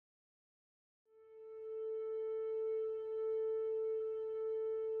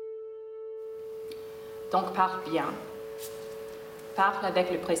Donc parle bien. Parle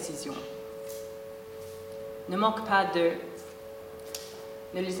avec précision. Ne manque pas d'eux.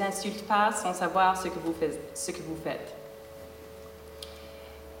 Ne les insulte pas sans savoir ce que vous faites.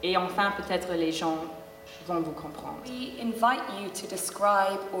 Et enfin, peut-être les gens vont vous comprendre. We invite you to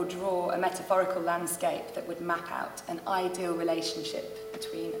describe or draw a metaphorical landscape that would map out an ideal relationship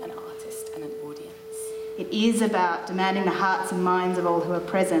between an artist and an audience. It is about demanding the hearts and minds of all who are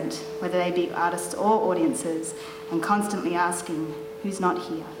present, whether they be artists or audiences, and constantly asking, who's not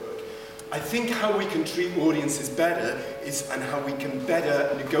here? I think how we can treat audiences better and how we can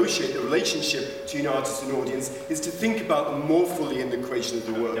better negotiate the relationship between artist and audience is to think about them more fully in the creation of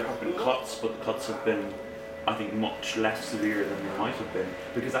the work. There have been cuts, but the cuts have been, I think, much less severe than they might have been,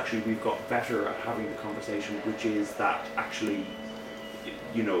 because actually we've got better at having the conversation, which is that actually,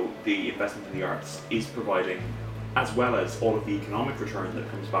 you know, the investment in the arts is providing, as well as all of the economic return that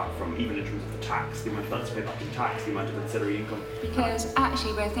comes back from, even in terms of the tax, the amount that's paid back in tax, the amount of ancillary income. Because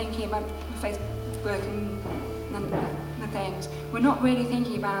actually we're thinking about Facebook and the things. We're not really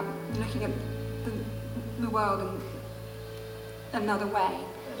thinking about looking at the world in another way.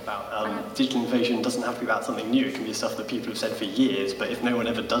 About digital innovation doesn't have to be about something new. It can be stuff that people have said for years, but if no one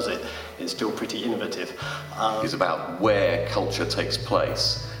ever does it, it's still pretty innovative. It's about where culture takes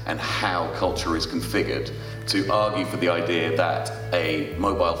place and how culture is configured. To argue for the idea that a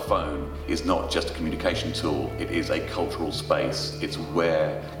mobile phone is not just a communication tool, it is a cultural space. It's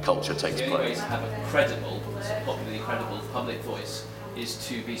where culture takes place. The only way to have a credible, popularly credible public voice is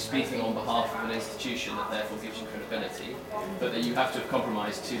to be speaking on behalf of an institution that therefore gives you credibility, but that you have to have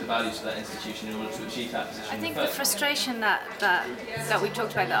compromised to the values of that institution in order to achieve that position. I think the frustration that we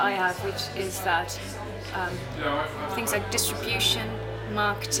talked about, that I have, which is that things like distribution,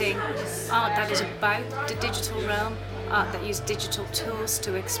 marketing, art that is about the digital realm, art that use digital tools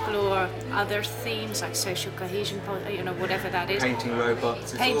to explore other themes like social cohesion, you know, whatever that is. Painting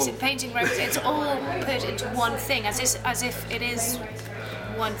robots. Painting robots. It's all put into one thing, as if it is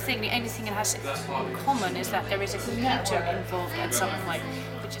one thing. The only thing it has in common is that there is a computer involved at some point,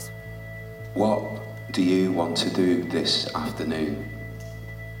 which is. What do you want to do this afternoon?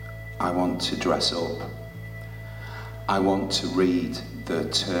 I want to dress up. I want to read the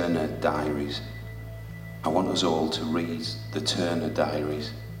Turner Diaries. I want us all to read the Turner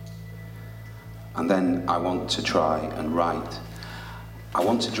Diaries. And then I want to try and write. I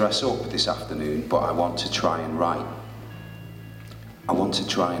want to dress up this afternoon, but I want to try and write. I want to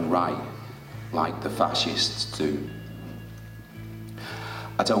try and write like the fascists do.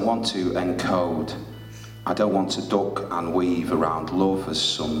 I don't want to encode. I don't want to duck and weave around love as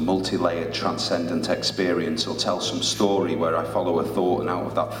some multi-layered transcendent experience, or tell some story where I follow a thought and out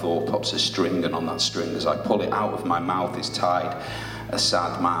of that thought pops a string, and on that string as I pull it out of my mouth is tied a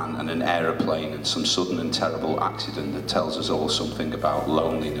sad man and an aeroplane and some sudden and terrible accident that tells us all something about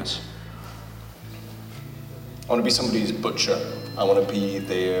loneliness. I want to be somebody's butcher. I want to be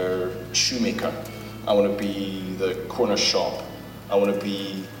their shoemaker. I want to be the corner shop. I want to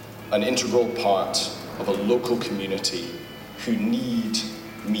be an integral part of a local community who need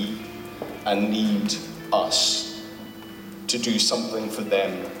me and need us to do something for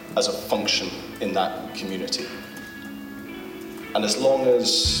them as a function in that community. And as long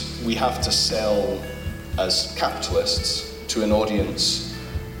as we have to sell as capitalists to an audience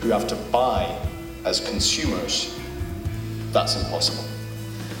who have to buy as consumers, that's impossible.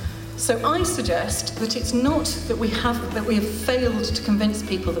 So I suggest that it's not that we have failed to convince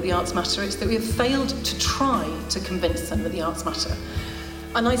people that the arts matter, it's that we have failed to try to convince them that the arts matter.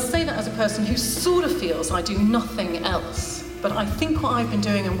 And I say that as a person who sort of feels I do nothing else. But I think what I've been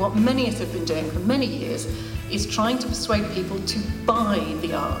doing, and what many of us have been doing for many years, is trying to persuade people to buy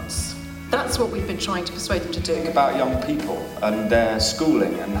the arts. That's what we've been trying to persuade them to do. Think about young people and their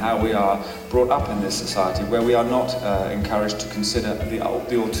schooling and how we are brought up in this society where we are not encouraged to consider the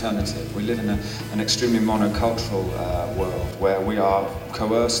alternative. We live in an extremely monocultural world where we are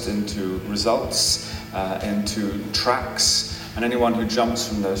coerced into results, into tracks, and anyone who jumps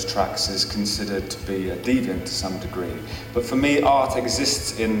from those tracks is considered to be a deviant to some degree. But for me, art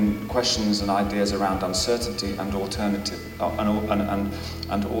exists in questions and ideas around uncertainty and alternative,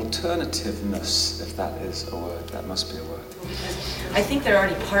 and alternativeness, if that is a word. That must be a word. I think they're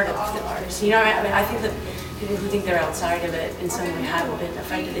already part of the arts. You know, I mean, I think that people who think they're outside of it in some way haven't been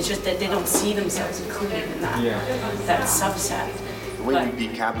affected. It's just that they don't see themselves included in that subset. The way we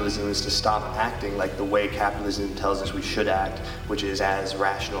beat capitalism is to stop acting like the way capitalism tells us we should act, which is as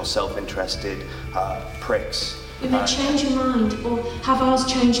rational, self-interested pricks. We may change your mind or have ours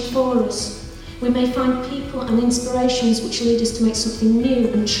changed for us, We may find people and inspirations which lead us to make something new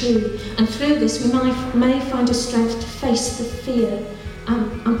and true, and through this we may find a strength to face the fear,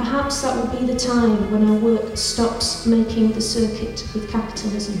 and perhaps that will be the time when our work stops making the circuit with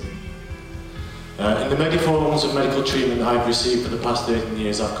capitalism. In the many forms of medical treatment I've received for the past 13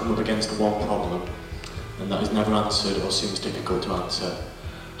 years, I've come up against one problem, and that is never answered or seems difficult to answer.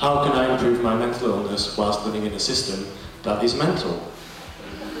 How can I improve my mental illness whilst living in a system that is mental?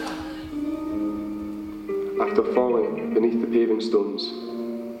 After falling beneath the paving stones,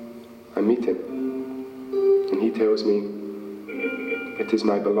 I meet him, and he tells me, "It is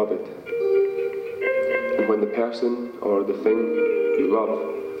my beloved." And when the person or the thing you love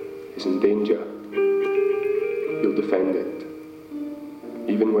is in danger, you'll defend it,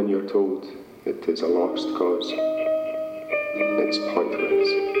 even when you're told it is a lost cause. It's pointless.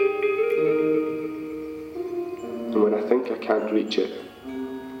 And when I think I can't reach it,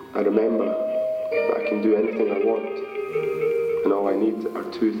 I remember that I can do anything I want, and all I need are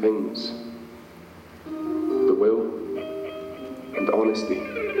two things: the will and honesty.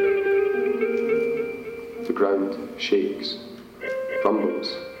 The ground shakes,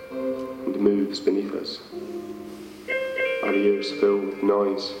 rumbles, and moves beneath us. Our ears fill with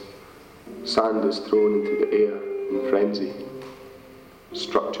noise. Sand is thrown into the air in frenzy.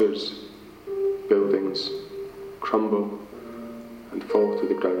 Structures, buildings, crumble and fall to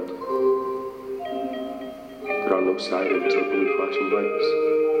the ground. There are no sirens or blue flashing lights.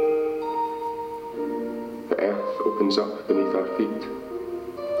 The earth opens up beneath our feet.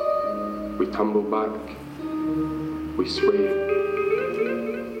 We tumble back. We sway.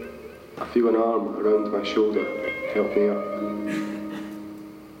 I feel an arm around my shoulder help me up.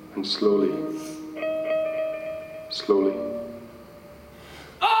 And slowly, slowly,